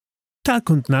Tag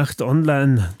und Nacht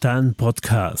online, dein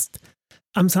Podcast.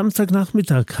 Am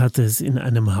Samstagnachmittag hat es in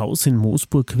einem Haus in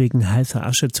Moosburg wegen heißer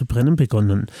Asche zu brennen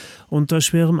begonnen. Unter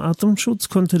schwerem Atemschutz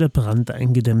konnte der Brand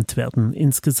eingedämmt werden.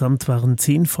 Insgesamt waren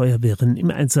 10 Feuerwehren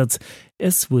im Einsatz.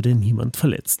 Es wurde niemand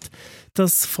verletzt.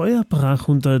 Das Feuer brach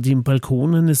unter dem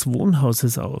Balkon eines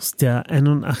Wohnhauses aus. Der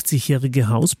 81-jährige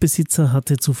Hausbesitzer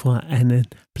hatte zuvor einen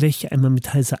Blecheimer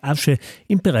mit heißer Asche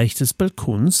im Bereich des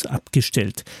Balkons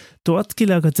abgestellt. Dort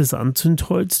gelagertes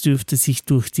Anzündholz dürfte sich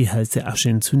durch die heiße Asche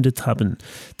entzündet haben.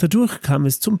 Dadurch kam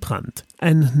es zum Brand.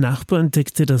 Ein Nachbar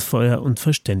entdeckte das Feuer und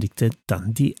verständigte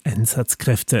dann die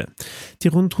Einsatzkräfte. Die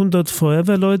rund 100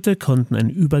 Feuerwehrleute konnten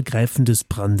ein Übergreifen des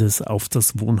Brandes auf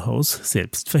das Wohnhaus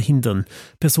selbst verhindern.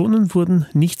 Personen wurden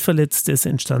nicht verletzt, es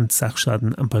entstand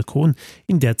Sachschaden am Balkon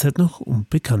in derzeit noch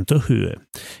unbekannter Höhe.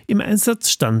 Im Einsatz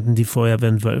standen die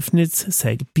Feuerwehren Wölfnitz,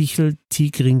 Seibichel,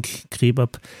 Tiegring,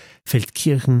 Grebab,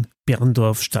 Feldkirchen,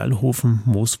 Berndorf, Stallhofen,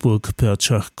 Moosburg,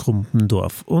 Pörtschach,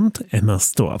 Krumpendorf und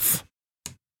Emmersdorf.